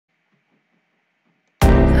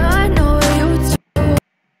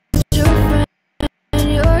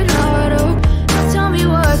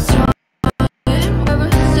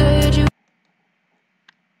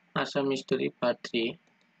Assam History Part 3.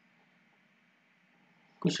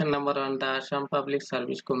 Question number 1. The Assam Public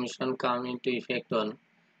Service Commission came into effect on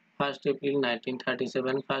 1st April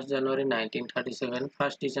 1937, 1st January 1937,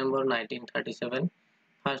 1st December 1937,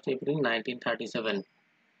 1st April 1937.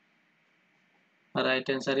 Right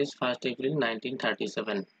answer is 1st April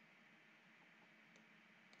 1937.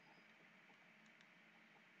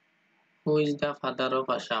 Who is the father of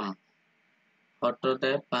Assam?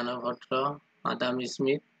 Bhattodev, Banabhatra, Adam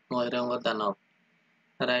Smith, Moiranga Danab.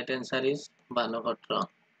 Right answer is Banabhatra.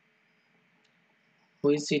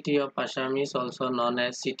 Which city of Assam is also known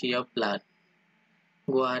as City of Blood?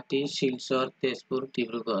 Guwahati, Silchar, Tezpur,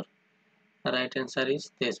 Dibrugarh. Right answer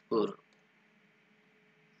is Tezpur.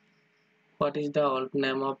 What is the old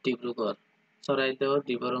name of Dibrugarh? Saraidaw,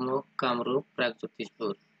 Dibarmukh, Kamrup,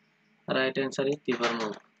 Pragjyotishpur. Right answer is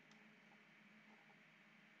Dibarmukh.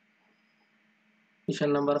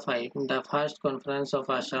 Question number 5. The first conference of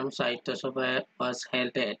Assam Sahitya Sabha was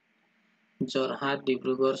held at Jorhat,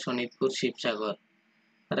 Dibrugarh, Sonitpur, Shivsagar.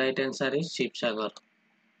 Right answer is Shivsagar.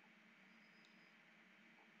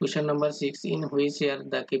 Question number 6. In which year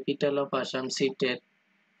the capital of Assam shifted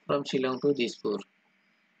from Shillong to Dispur?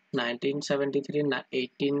 1973,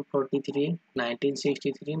 1843,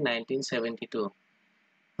 1963, 1972.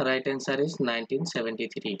 Right answer is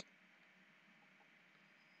 1973.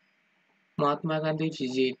 Mahatma Gandhi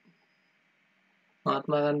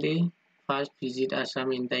first visit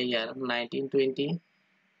Assam in the year 1920,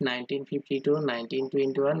 1952,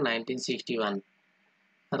 1921, 1961.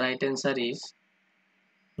 Right answer is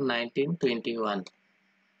 1921.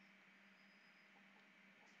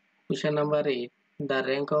 Question number 8. The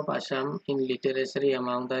rank of Assam in literacy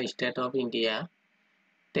among the states of India: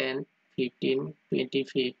 10, 15,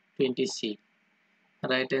 25, 26.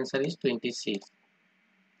 Right answer is 26.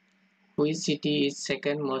 Which city is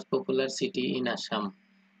second most popular city in Assam?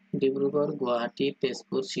 Dibrugarh, Guwahati,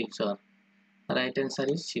 Tezpur, Silchar. Right answer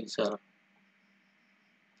is Silchar.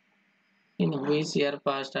 In which year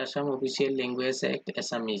passed Assam Official Language Act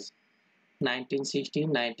Assamese? 1960,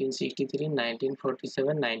 1963, 1947,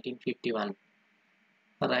 1951.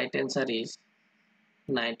 Right answer is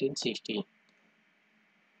 1960.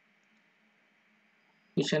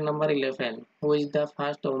 Question number 11. Who is the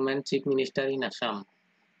first woman chief minister in Assam?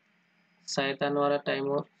 Saitanwara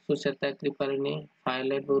Taimur, Sucheta Kriparini,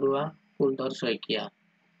 Violet Burua, Kuldhar Soikia.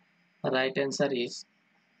 Right answer is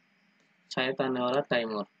Saitanwara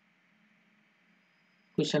Taimur.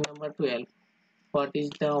 Question number 12. What is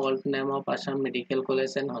the old name of Assam Medical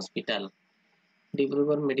College and Hospital?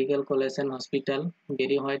 Dibrugarh Medical College and Hospital,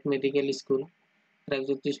 Berry White Medical School,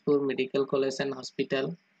 Pragjyotishpur Medical College and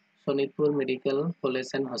Hospital, Sonitpur Medical College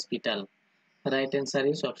and Hospital. Right answer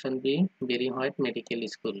is option B, Berry White Medical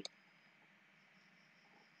School.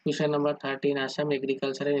 Question number 13. Assam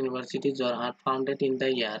Agricultural University Jorhat founded in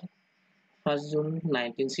the year 1st June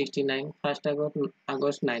 1969, 1st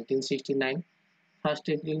August 1969, 1st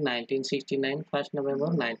April 1969, 1st November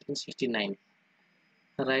 1969.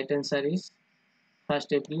 Right answer is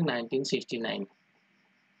 1st April 1969.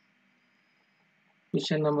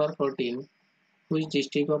 Question number 14. Which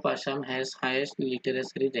district of Assam has highest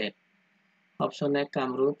literacy rate? Option A,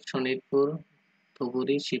 Kamrup, Sonitpur,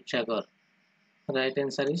 Dhuburi, Shivsagar. Right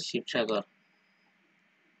answer is Shivsagar.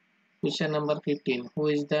 Question number 15. Who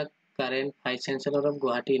is the current Vice Chancellor of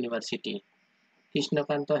Guwahati University?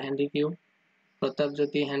 Krishnakanta Handicube, Pratap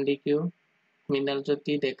Jyoti Handicube, Minal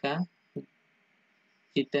Jyoti Deka,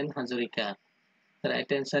 Jiten Hazarika.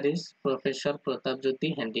 Right answer is Professor Pratap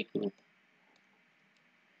Jyoti Handicube.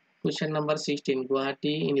 Question number 16.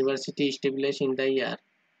 Guwahati University established in the year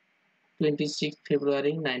 26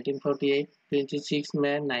 February 1948, 26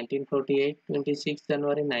 May 1948, 26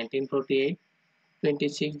 January 1948,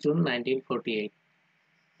 26 June 1948.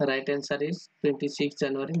 Right answer is 26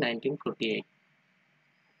 January 1948.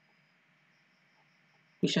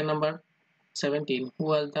 Question number 17. Who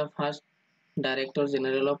was the first Director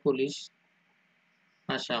General of Police,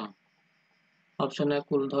 Assam? Option A,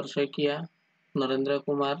 Kuldhar Soikia, Narendra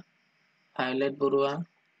Kumar, Violet Burua,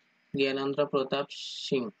 Gyanendra Pratap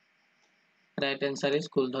Singh. Right answer is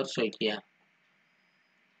Kuldhar Soikia.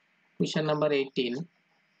 Question number 18.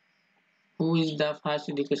 Who is the first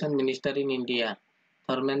Education Minister in India?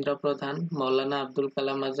 Dharmendra Pradhan, Maulana Abdul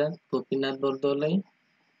Kalam Azad, Gopinath Bordoloi,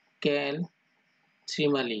 K.L.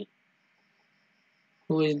 Srimali.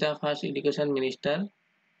 Who is the first Education Minister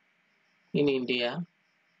in India?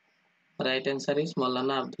 Right answer is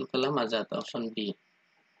Maulana Abdul Kalam Azad, option B.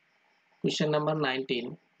 Question number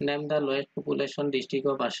 19. Name the lowest population district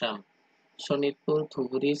of Assam. Sonitpur,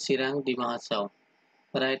 Dhuburi, Sirang, Dima Hasao.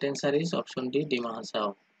 Right answer is option D, Dima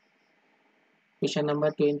Hasao. Question number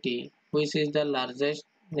 20. Which is the largest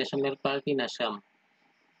national park in Assam?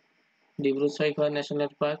 Dibru-Saikhowa National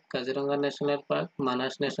Park, Kaziranga National Park,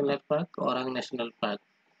 Manas National Park, Orang National Park.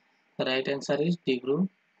 The right answer is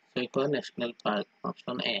Dibru-Saikhowa National Park.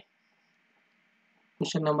 Option A.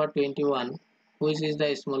 Question number 21. Which is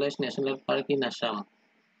the smallest national park in Assam?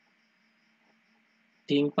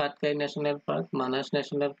 Ting Patkai National Park, Manas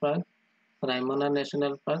National Park, Raimana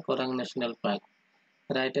National Park, Orang National Park.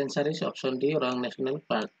 The right answer is option D, Orang National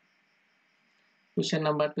Park. Question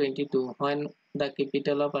number 22. When the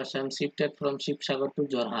capital of Assam shifted from Shivsagar to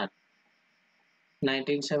Jorhat?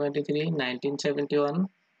 1973, 1971,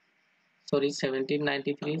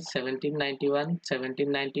 1793, 1791,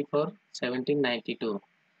 1794, 1792.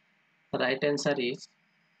 The right answer is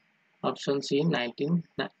option C,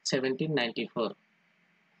 1794.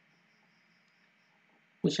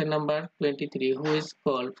 Question number 23. Who is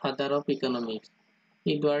called father of economics?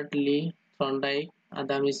 Edward Lee, Thorndike,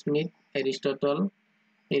 Adam Smith, Aristotle,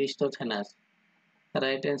 Aristophanes. The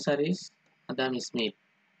right answer is Adam Smith.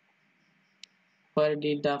 Where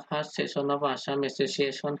did the first session of Assam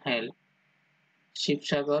Association held?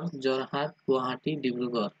 Shivsagar, Jorhat, Guwahati,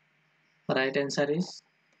 Dibrugarh. The right answer is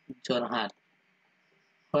Jorhat.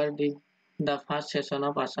 Where did the first session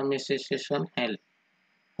of Assam Association held?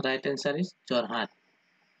 Right answer is Jorhat.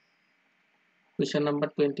 Question number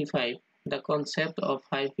 25. The concept of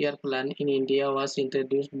 5-year plan in India was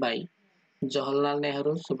introduced by Jawaharlal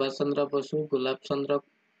Nehru, Subhash Chandra Bosu, Gulab Chandra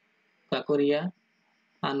Kakoriya,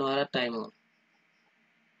 Anwar Taimur.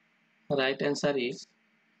 Right answer is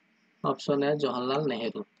option A, Jawaharlal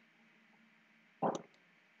Nehru.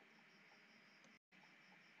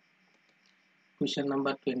 Question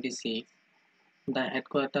number 26. The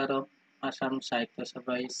headquarters of Assam Sahitya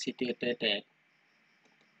Sabha is situated at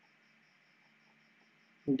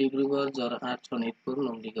Dibrugarh, Jorhat, Sonitpur,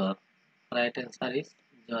 Numligarh. Right answer is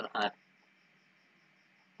Jorhat.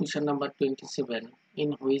 Question number 27.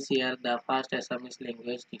 In which year the first Assamese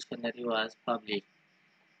language dictionary was published?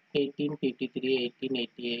 1853,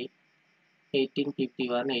 1888, 1851,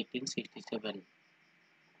 1867.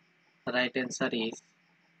 Right answer is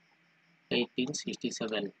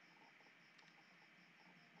 1867.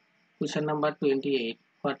 Question number 28.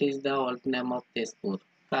 What is the old name of Tezpur?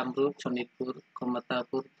 Kamrup, Sonitpur,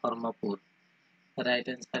 Kamatapur, Dharmapur. Right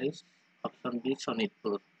answer is option B,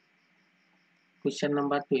 Sonitpur. Question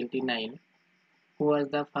number 29. Who was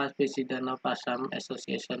the first president of Assam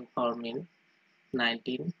Association formed in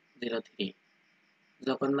 1903?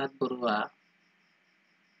 Jagannath Barua,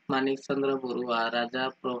 Manik Chandra Barua,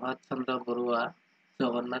 Raja Prabhat Chandra Barua,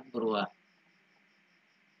 Jagannath Barua.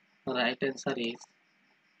 Right answer is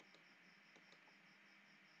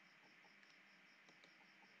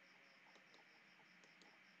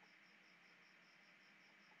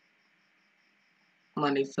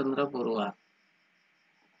Manik Chandra Barua.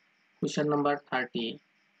 Question number 30.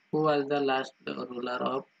 Who was the last ruler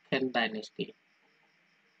of Khen dynasty?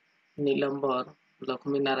 Nilambar,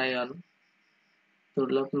 Lakshmi Narayan,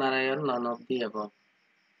 Durlab Narayan, none of the above.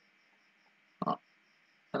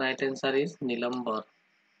 Right answer is Nilambar.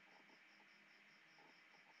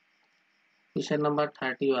 Question number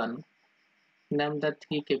 31. Name the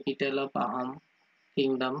three capital of Ahom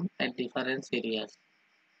kingdom at different areas.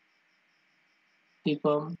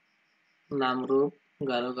 Tipam, Namrup,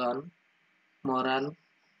 Garogan, Moran,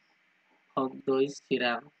 Hogdoi,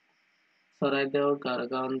 Sirang, Soraideo,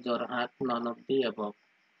 Garogan, Jorhat, none of the above.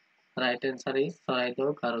 Right answer is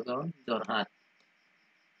Soraideo, Garogan, Jorhat.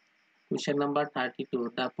 Question number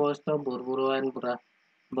 32. The post of Borburo and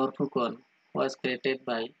Borphukon was created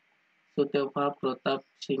by Sutapa Pratap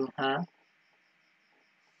Singha,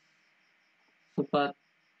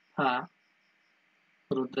 Supatha,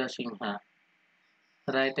 Rudra Singha.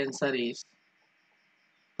 Right answer is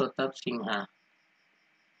Pratap Singha.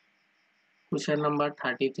 Question number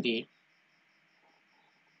 33.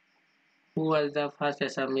 Who was the first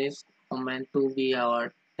Assamese woman to be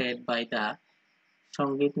awarded by the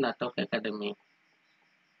Sangeet Natak Academy?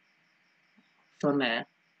 Option A,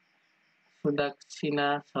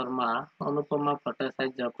 Sudakshina Sharma, Anupama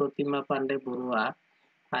Bhattacharya, Pratima Pandey Barua,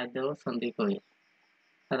 Aideo Sandikoi.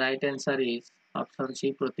 Right answer is option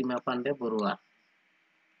C, Pratima Pandey Barua.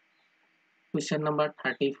 Question number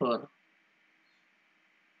 34.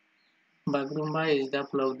 Bagrumba is the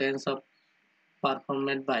folk dance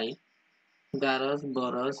performed by Garos,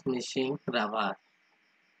 Boros, Mishing, Rabha.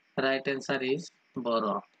 Right answer is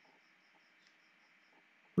Boro.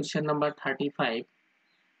 Question number 35.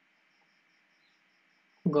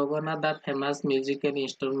 Gogona, the famous musical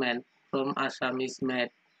instrument from Assam, is made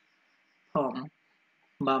from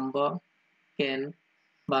bamboo, cane,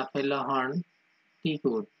 buffalo horn, teak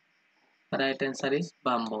wood. Right answer is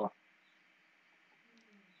bamboo.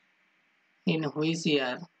 In which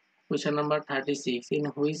year, question number 36, in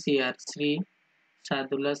which year Sri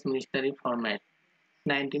Sadula's ministry format?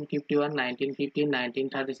 1951, 1950,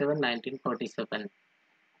 1937, 1947.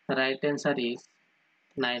 Right answer is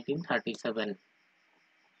 1937.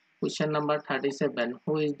 Question number 37,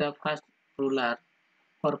 who is the first ruler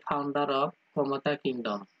or founder of Komata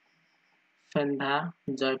Kingdom? Sandha,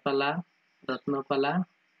 Joypala, Ratnapala,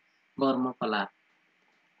 Bormapala.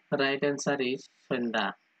 Right answer is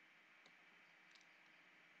Sandha.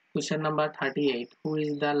 Question number 38. Who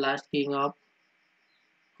is the last king of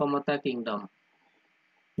Komata Kingdom?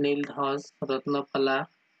 Nildhos, Ratnapala,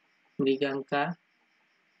 Mriganka,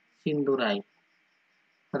 Sindurai.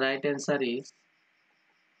 Right answer is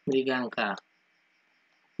Mriganka.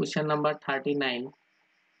 Question number 39.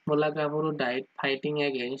 Mulagaburu died fighting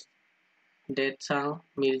against Detsang,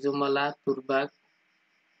 Mirzumala, Turbak,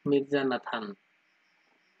 Mirzanathan.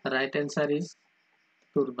 Right answer is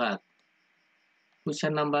Turbak.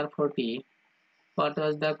 Question number 40. What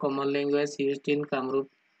was the common language used in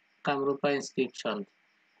Kamrupa inscription?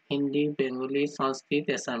 Hindi, Bengali, Sanskrit,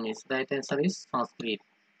 Assamese. Right answer is Sanskrit.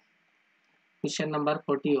 Question number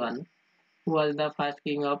 41. Who was the first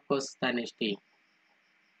king of Koch dynasty?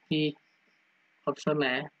 Option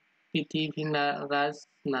A. Prithviraj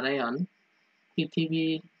Narayan,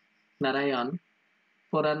 Prithvi Narayan,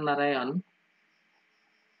 Puran Narayan,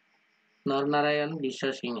 Nor Narayan,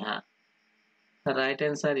 Vishwasingha. The right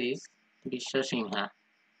answer is Vishwasingha.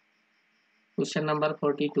 Question number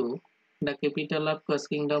 42. The capital of Koch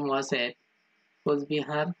Kingdom was at Koch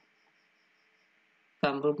Bihar,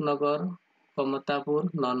 Kamrup Nagar, Kamatapur,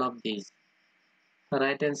 none of these. The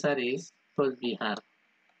right answer is Koch Bihar.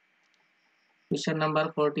 Question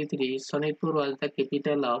number 43. Sonitpur was the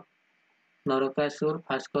capital of Narakasur,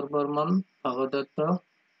 Bhaskar Barman, Bhagadatta,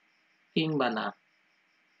 King Bana.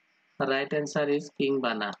 The right answer is King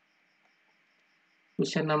Bana.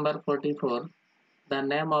 Question number 44. The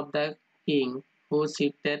name of the king who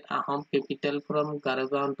shifted Ahom capital from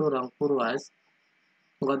Gargaon to Rangpur was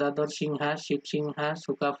Godadhar Singha, Shiv Singha,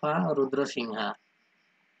 Sukafa, Rudra Singha.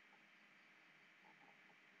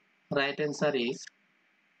 Right answer is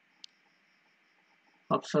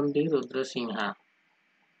option D, Rudra Singha.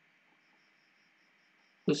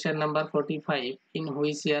 Question number 45. In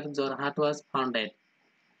which year Jorhat was founded?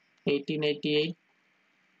 1888,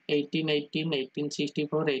 1818,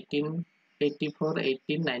 1864, 1884,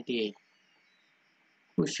 1898.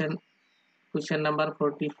 Question number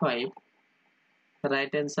 45.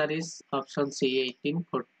 Right answer is option C,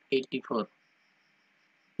 1884.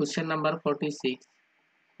 Question number 46.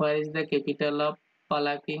 Where is the capital of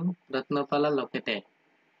Pala King Ratnapala located?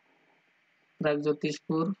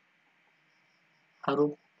 Pragjotishpur,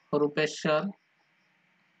 Harupeshwar,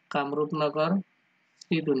 Kamrup Nagar,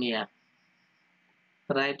 Sri Dunia.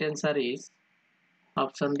 Right answer is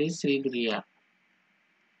option D, Sri Dunia.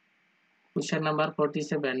 Question number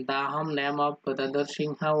 47. The Ahom name of Godadhar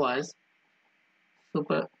Singha was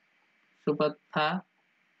Supatha,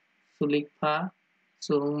 Sulikpha,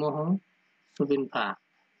 Suhungmohung, Subinpha.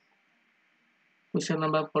 Question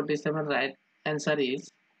number 47. Right answer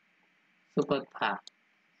is Supatha.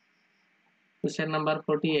 Question number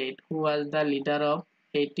 48. Who was the leader of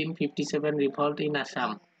 1857 revolt in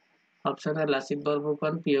Assam? Option A. Lasit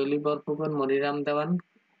Borphukan, Pioli Borphukan, Moniram Dewan,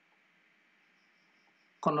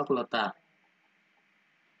 Konoklata.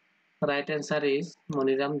 Right answer is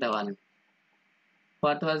Moniram Dewan.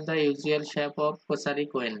 What was the usual shape of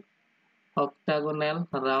Kosari coin? Octagonal,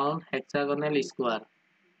 round, hexagonal, square.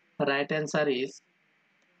 Right answer is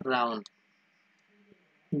round.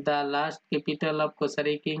 The last capital of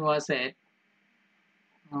Kosari king was at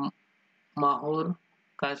Mahur,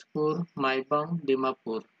 Kashpur, Maibang,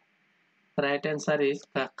 Dimapur. Right answer is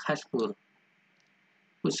Kashpur.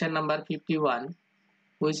 Question number 51.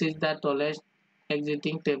 Which is the tallest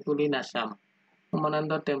existing temple in Assam?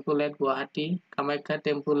 Umananda Temple at Guwahati, Kamakhya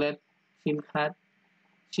Temple at Silkhat,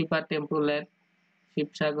 Shiva Temple at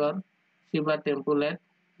Shivsagar, Shiva Temple at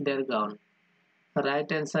Dergaon.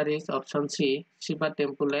 Right answer is option C, Shiva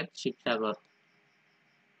Temple at Shivsagar.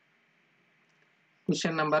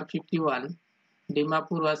 Question number 51.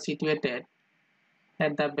 Dimapur was situated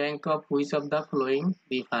at the bank of which of the following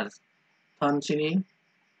rivers? Dhansiri,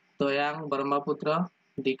 Toyang, Brahmaputra,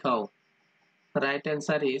 Dikhau. Right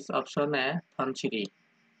answer is option A, Dhansiri.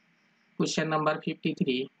 Question number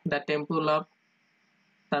 53. The temple of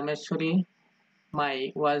Tameshwari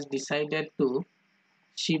Mai was decided to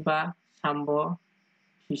Shiva, Shambho,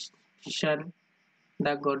 Vishan,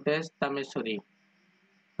 the goddess Tameshwari.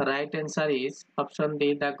 Right answer is option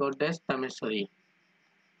D, the goddess Tameshwari.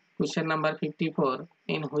 Question number 54.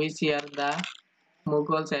 In which year the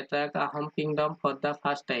Mughals attacked Ahom kingdom for the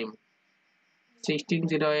first time?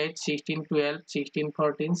 1608, 1612,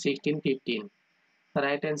 1614, 1615. The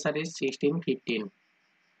right answer is 1615.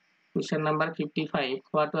 Question number 55.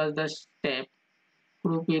 What was the step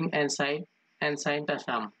group in ancient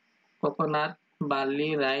Assam? Coconut,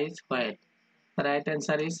 barley, rice, wheat. The right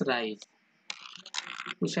answer is rice.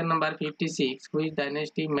 Question number 56. Which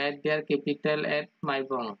dynasty made their capital at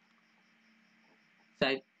Maibong?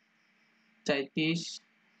 Chaitish,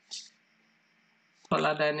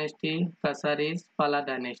 Chola dynasty, Kasaris, Pala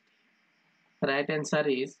dynasty. Right answer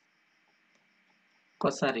is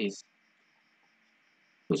Kasaris.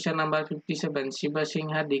 Question number 57. Shiva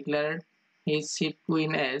Singha declared his chief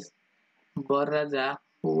queen as Bor Raja.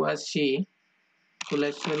 Who was she?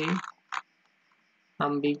 Kuleshwari,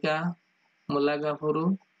 Ambika,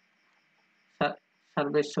 Mulagapuru,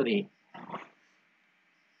 Sarveshwari.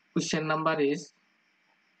 Question number is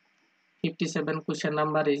 57. Question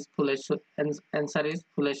number is answer is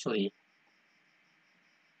Fuleshwari.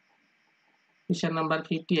 Question number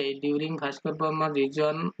 58. During Bhaskar Burma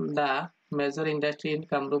region, the major industry in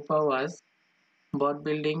Kamrupa was boat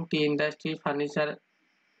building, tea industry, furniture,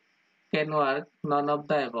 cane work, none of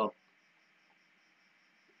the above.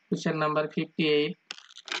 Question number 58.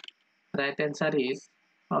 Right answer is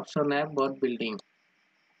option A, boat building.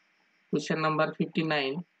 Question number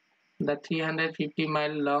 59. The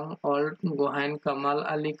 350-mile long old Gohain Kamal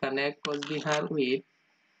Ali connect Coachbihar with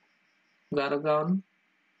Gargaon,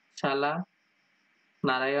 Shala,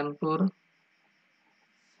 Narayanpur,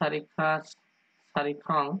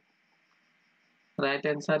 Sarikhang. Right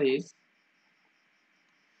answer is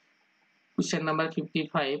question number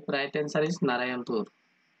 55. Right answer is Narayanpur.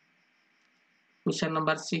 Question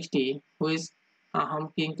number 60. Which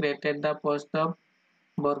Ahom king created the post of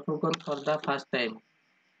Borphukon for the first time?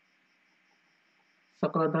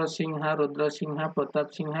 Sakradhar Singha, Rudra Singha,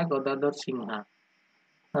 Pratap Singha, Godadhar Singha.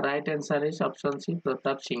 Right answer is option C,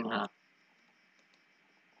 Pratap Singha.